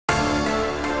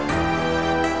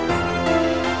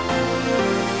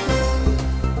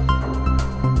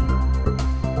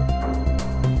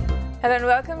Hello and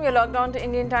welcome. You're logged on to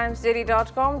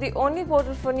IndianTimesDaily.com, the only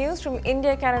portal for news from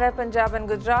India, Canada, Punjab and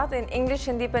Gujarat in English,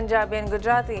 Hindi, Punjabi and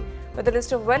Gujarati, with a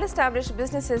list of well-established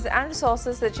businesses and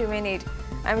resources that you may need.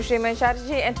 I'm Shrima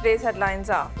Chatterjee and today's headlines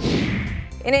are: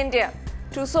 in India,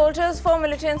 2 soldiers, 4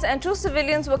 militants and 2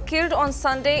 civilians were killed on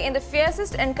Sunday in the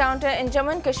fiercest encounter in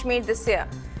Jammu and Kashmir this year.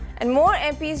 And more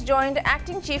MPs joined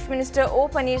Acting Chief Minister O.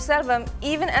 Paneerselvam,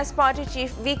 even as Party Chief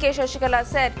V.K. Shashikala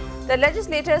said that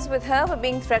legislators with her were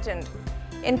being threatened.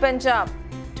 In Punjab,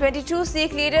 22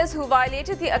 Sikh leaders who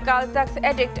violated the Akal Takht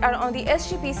edict are on the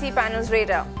SGPC panel's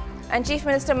radar. And Chief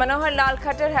Minister Manohar Lal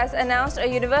Khattar has announced a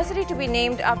university to be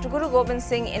named after Guru Gobind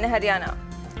Singh in Haryana.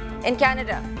 In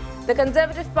Canada, the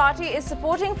Conservative Party is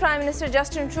supporting Prime Minister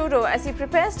Justin Trudeau as he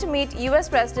prepares to meet US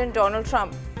President Donald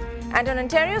Trump. And an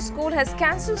Ontario school has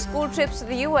cancelled school trips to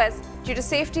the US due to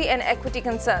safety and equity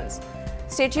concerns.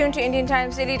 Stay tuned to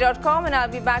IndianTimesDaily.com and I'll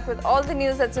be back with all the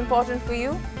news that's important for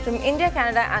you from India,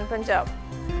 Canada and Punjab.